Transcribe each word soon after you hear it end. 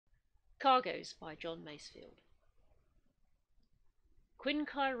Cargoes by John Masefield.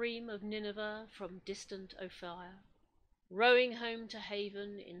 Quinquireme of Nineveh from distant Ophir, rowing home to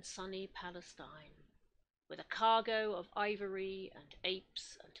haven in sunny Palestine, with a cargo of ivory and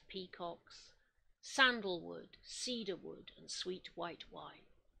apes and peacocks, sandalwood, cedarwood, and sweet white wine.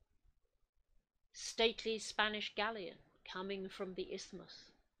 Stately Spanish galleon coming from the isthmus,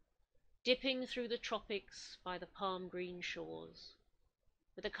 dipping through the tropics by the palm-green shores,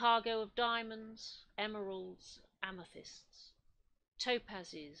 with a cargo of diamonds, emeralds, amethysts,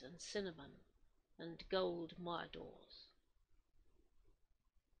 topazes and cinnamon, and gold moidores.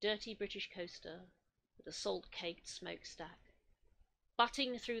 Dirty British coaster with a salt-caked smokestack,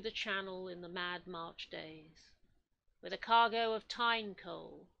 butting through the channel in the mad March days, with a cargo of tine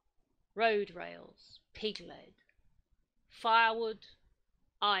coal, road rails, pig lead, firewood,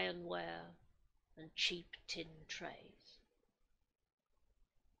 ironware, and cheap tin trays.